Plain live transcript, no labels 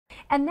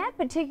And that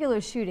particular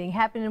shooting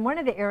happened in one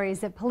of the areas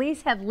that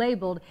police have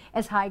labeled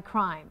as high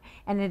crime.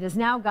 And it has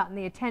now gotten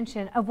the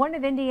attention of one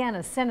of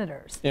Indiana's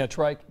senators. Yeah,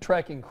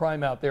 tracking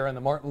crime out there in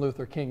the Martin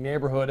Luther King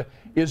neighborhood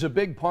is a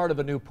big part of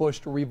a new push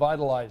to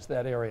revitalize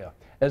that area.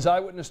 As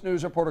Eyewitness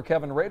News reporter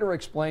Kevin Rader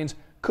explains,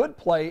 could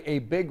play a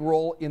big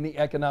role in the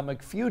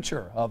economic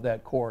future of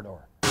that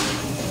corridor.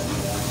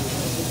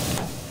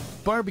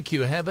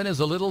 Barbecue Heaven is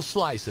a little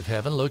slice of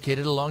heaven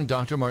located along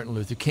Dr. Martin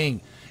Luther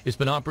King. It's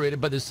been operated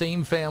by the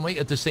same family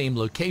at the same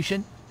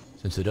location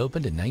since it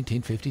opened in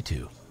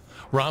 1952.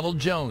 Ronald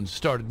Jones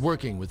started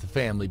working with the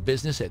family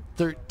business at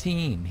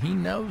 13. He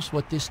knows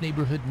what this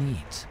neighborhood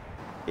needs.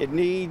 It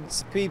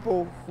needs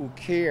people who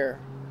care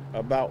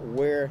about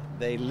where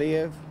they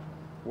live,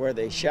 where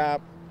they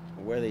shop,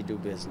 where they do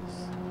business.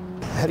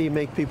 How do you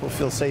make people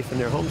feel safe in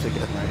their homes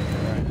again?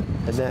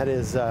 Right. And that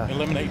is...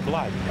 eliminate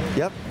blight.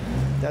 Yep,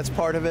 that's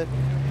part of it.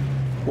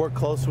 Work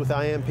close with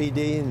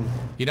IMPD. And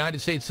United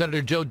States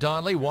Senator Joe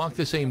Donnelly walked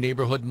the same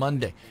neighborhood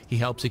Monday. He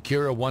helped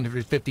secure a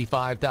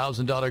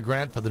 $155,000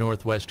 grant for the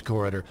Northwest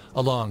Corridor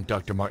along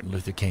Dr. Martin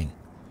Luther King.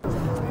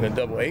 When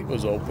the 888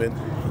 was open,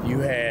 you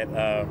had,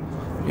 that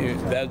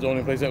was the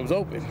only place that was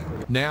open.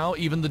 Now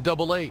even the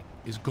 888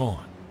 is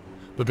gone.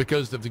 But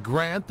because of the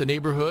grant, the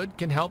neighborhood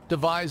can help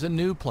devise a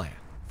new plan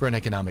for an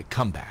economic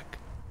comeback.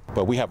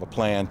 But we have a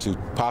plan to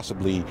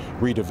possibly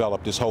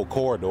redevelop this whole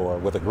corridor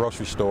with a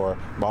grocery store,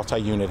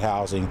 multi-unit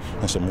housing,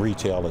 and some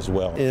retail as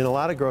well. in a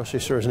lot of grocery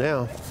stores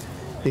now,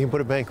 you can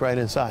put a bank right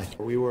inside.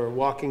 We were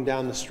walking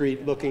down the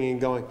street looking and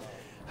going,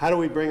 how do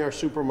we bring our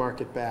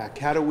supermarket back?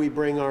 How do we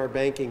bring our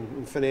banking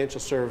and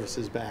financial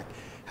services back?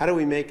 How do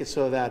we make it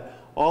so that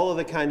all of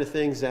the kind of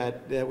things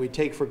that we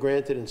take for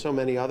granted in so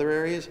many other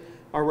areas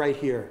are right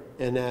here,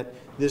 and that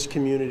this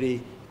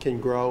community can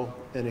grow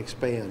and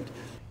expand?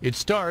 It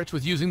starts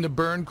with using the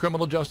Byrne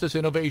Criminal Justice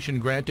Innovation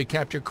Grant to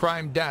capture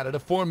crime data to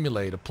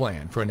formulate a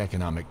plan for an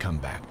economic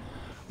comeback.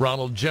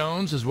 Ronald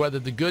Jones has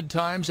weathered the good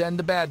times and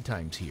the bad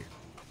times here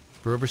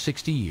for over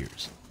 60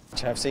 years.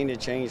 I've seen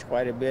it change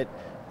quite a bit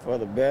for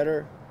the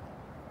better,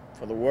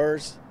 for the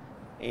worse,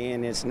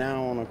 and it's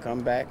now on a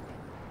comeback,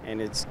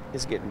 and it's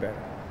getting better.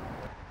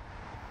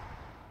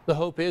 The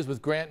hope is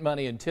with grant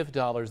money and TIF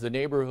dollars, the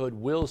neighborhood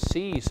will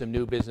see some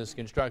new business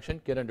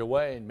construction get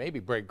underway and maybe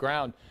break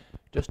ground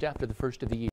just after the first of the year.